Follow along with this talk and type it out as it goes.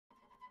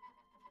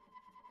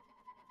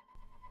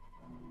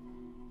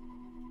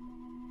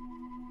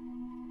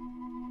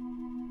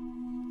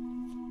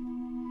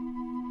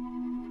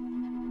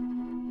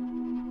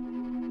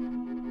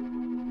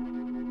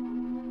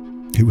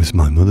It was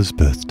my mother's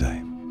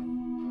birthday.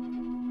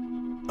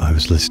 I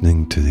was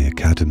listening to the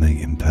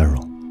Academy in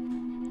Peril.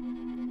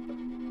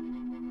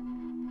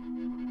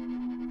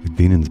 We'd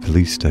been in the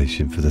police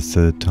station for the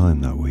third time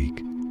that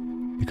week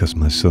because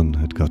my son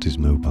had got his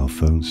mobile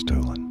phone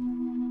stolen.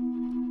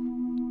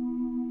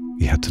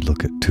 He had to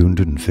look at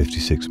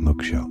 256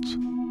 mugshots.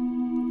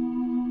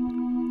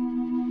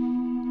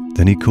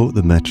 Then he caught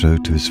the metro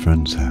to his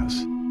friend's house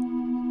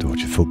to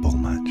watch a football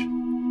match.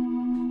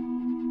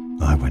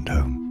 I went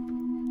home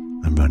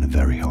and ran a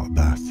very hot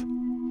bath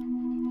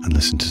and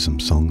listened to some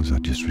songs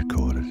I'd just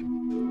recorded.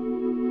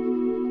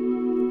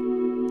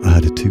 I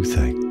had a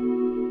toothache.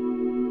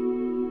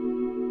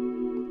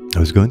 I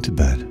was going to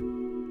bed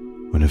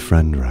when a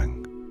friend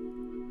rang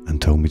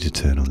and told me to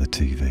turn on the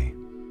TV.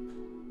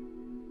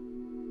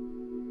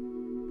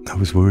 I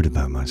was worried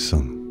about my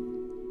son.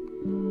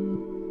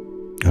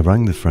 I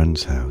rang the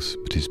friend's house,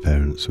 but his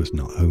parents was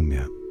not home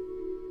yet.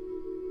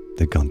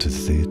 They'd gone to the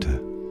theatre.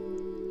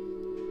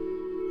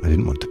 I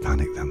didn't want to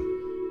panic them.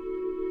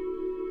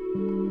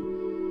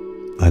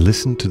 I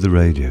listened to the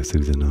radio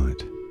through the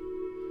night.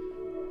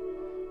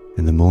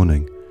 In the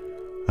morning,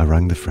 I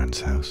rang the friend's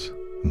house,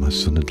 and my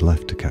son had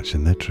left to catch the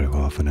metro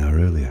half an hour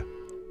earlier.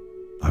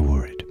 I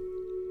worried.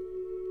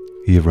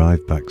 He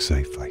arrived back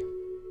safely.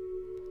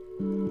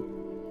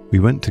 We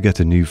went to get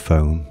a new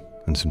phone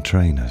and some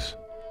trainers,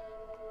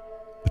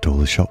 but all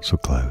the shops were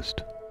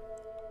closed.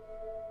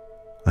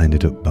 I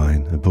ended up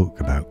buying a book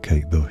about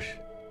Kate Bush,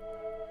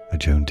 a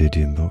Joan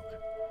Didion book,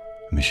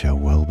 a Michelle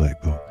Houellebecq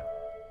book,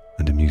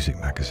 and a music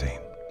magazine.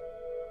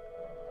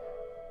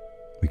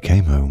 We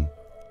came home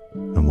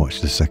and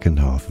watched the second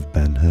half of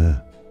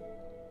Ben-Hur.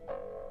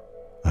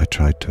 I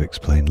tried to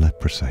explain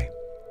leprosy.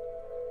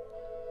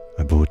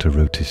 I bought a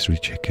rotisserie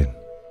chicken.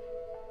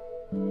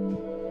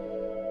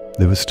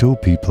 There were still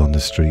people on the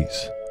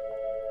streets,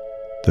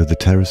 though the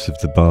terrace of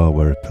the bar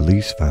where a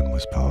police van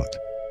was parked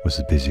was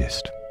the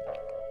busiest.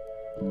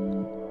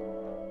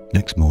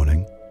 Next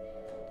morning,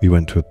 we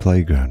went to a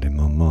playground in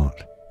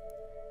Montmartre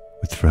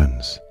with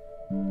friends.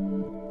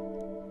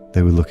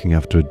 They were looking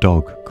after a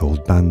dog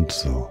called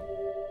Bandsaw.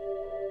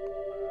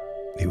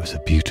 It was a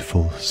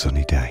beautiful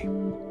sunny day.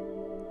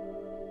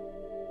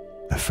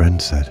 A friend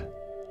said,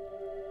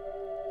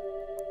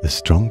 "The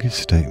strongest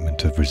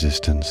statement of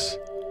resistance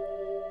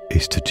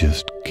is to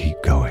just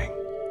keep going."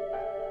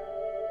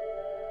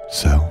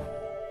 So,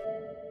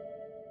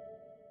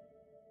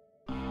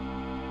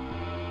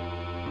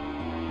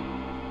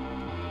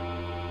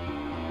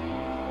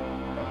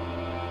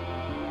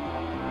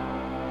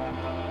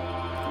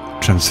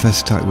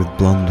 transvestite with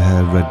blonde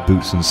hair, red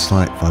boots and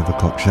slight 5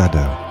 o'clock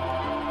shadow,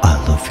 I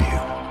love you.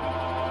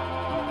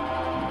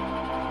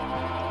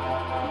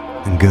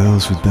 And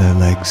girls with bare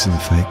legs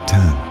and fake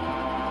tan,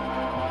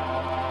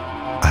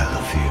 I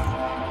love you.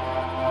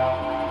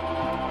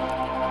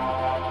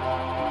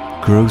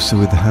 Grocer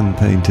with the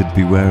hand-painted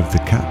beware of the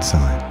cat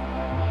sign,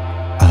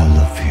 I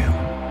love you.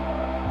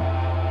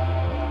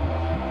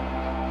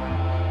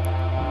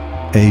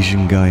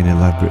 Asian guy in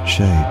elaborate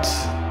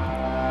shades,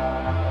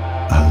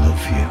 I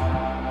love you.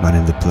 Man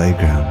in the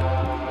playground,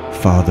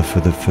 father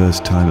for the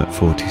first time at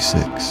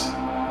 46,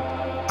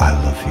 I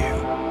love you.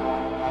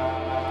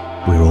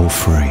 We're all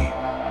free.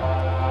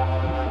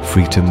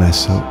 Free to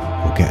mess up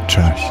or get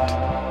trashed,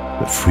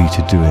 but free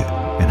to do it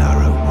in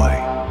our own way.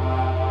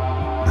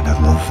 And I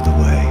love the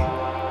way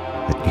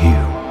that you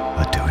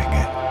are doing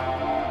it.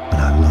 And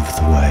I love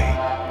the way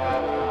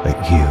that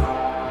you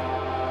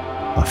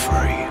are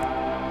free.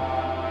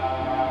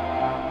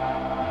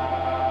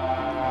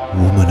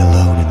 Woman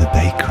alone in the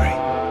bakery,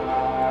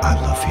 I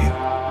love you.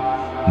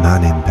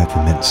 Man in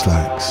peppermint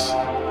slacks,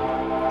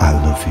 I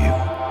love you.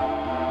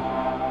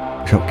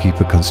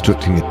 Shopkeeper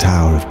constructing a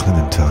tower of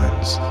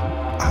clementines,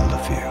 I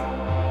love you.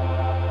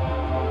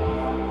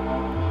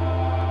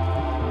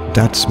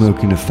 Dad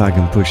smoking a fag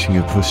and pushing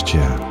a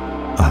pushchair,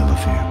 I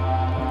love you.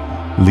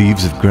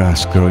 Leaves of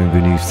grass growing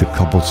beneath the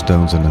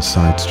cobblestones on a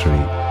side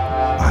street,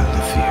 I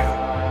love you.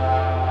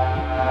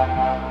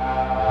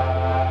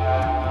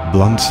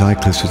 Blonde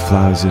cyclist with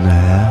flowers in her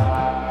hair,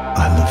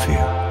 I love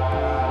you.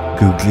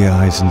 Googly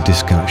eyes and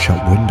discount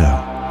shop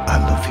window, I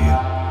love you.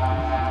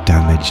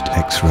 Damaged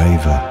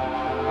ex-raver,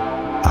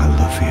 I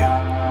love you,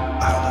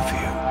 I love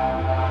you.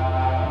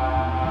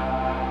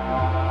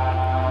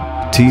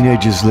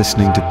 Teenagers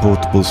listening to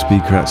portable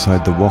speaker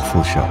outside the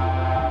waffle shop,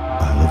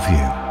 I love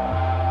you.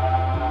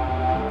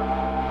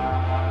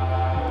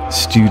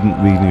 Student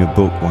reading a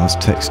book whilst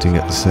texting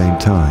at the same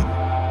time,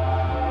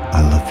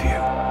 I love you.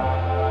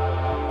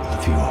 I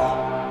love you all.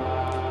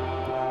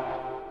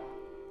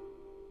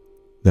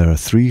 There are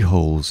 3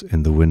 holes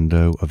in the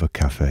window of a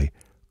cafe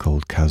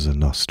called Casa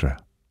Nostra.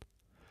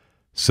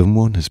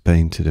 Someone has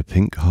painted a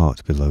pink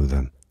heart below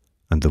them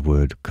and the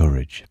word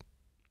courage.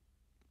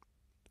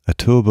 A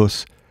tour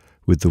bus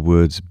with the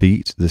words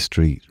 "Beat the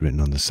Street"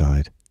 written on the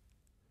side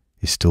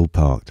is still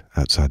parked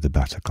outside the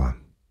Bataclan.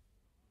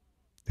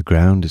 The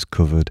ground is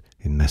covered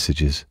in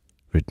messages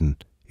written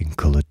in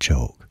coloured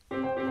chalk.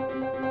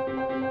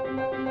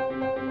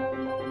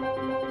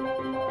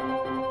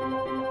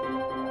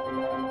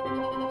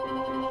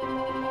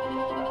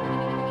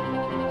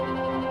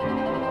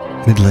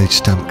 Middle-aged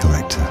stamp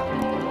collector,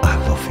 I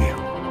love you.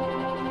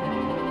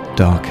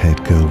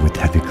 Dark-haired girl with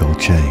heavy gold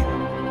chain,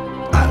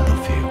 I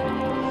love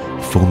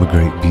you. Former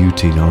great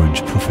beauty in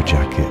orange puffer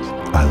jacket,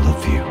 I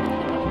love you.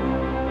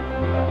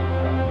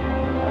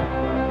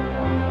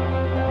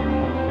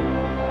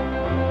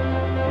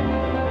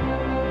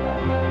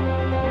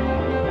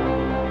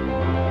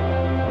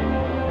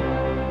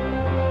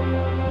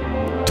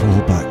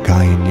 Tall black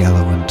guy in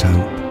yellow and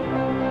taupe,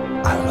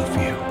 I love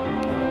you.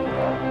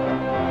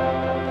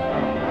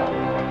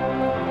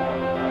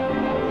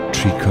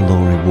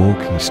 Tricolore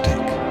walking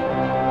stick,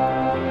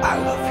 I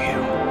love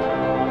you.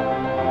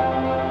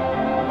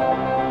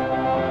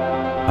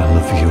 I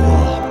love you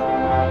all.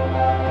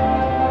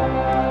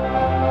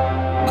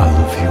 I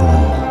love you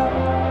all.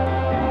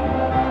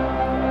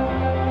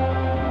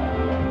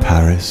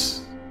 Paris,